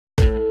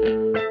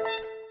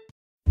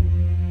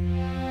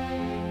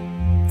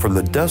From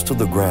the dust of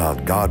the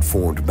ground, God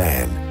formed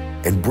man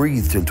and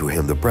breathed into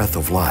him the breath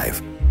of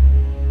life.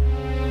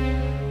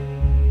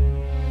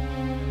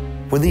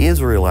 When the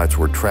Israelites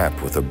were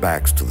trapped with their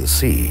backs to the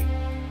sea,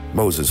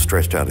 Moses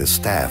stretched out his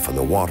staff and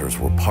the waters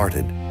were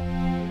parted.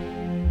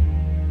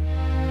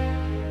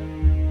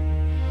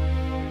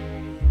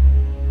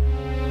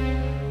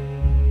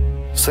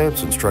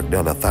 Samson struck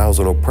down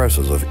 1,000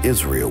 oppressors of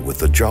Israel with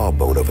the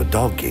jawbone of a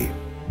donkey.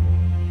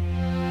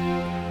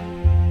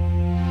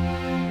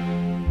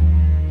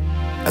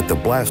 At the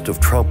blast of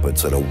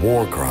trumpets and a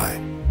war cry,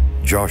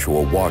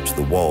 Joshua watched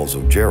the walls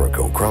of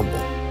Jericho crumble.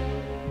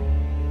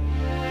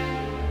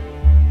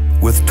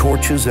 With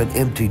torches and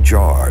empty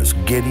jars,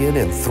 Gideon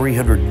and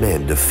 300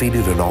 men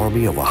defeated an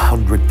army of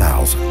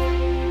 100,000.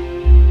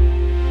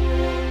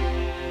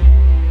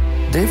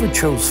 David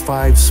chose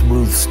 5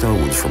 smooth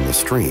stones from the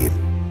stream,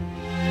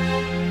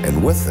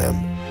 and with them,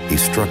 he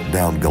struck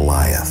down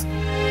Goliath.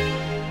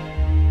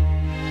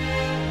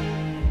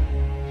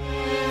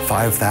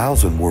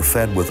 5,000 were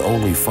fed with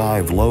only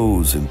 5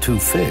 loaves and 2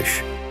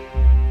 fish.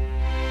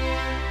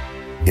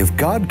 If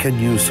God can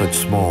use such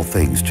small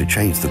things to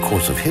change the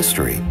course of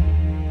history,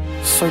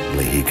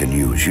 certainly He can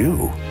use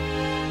you.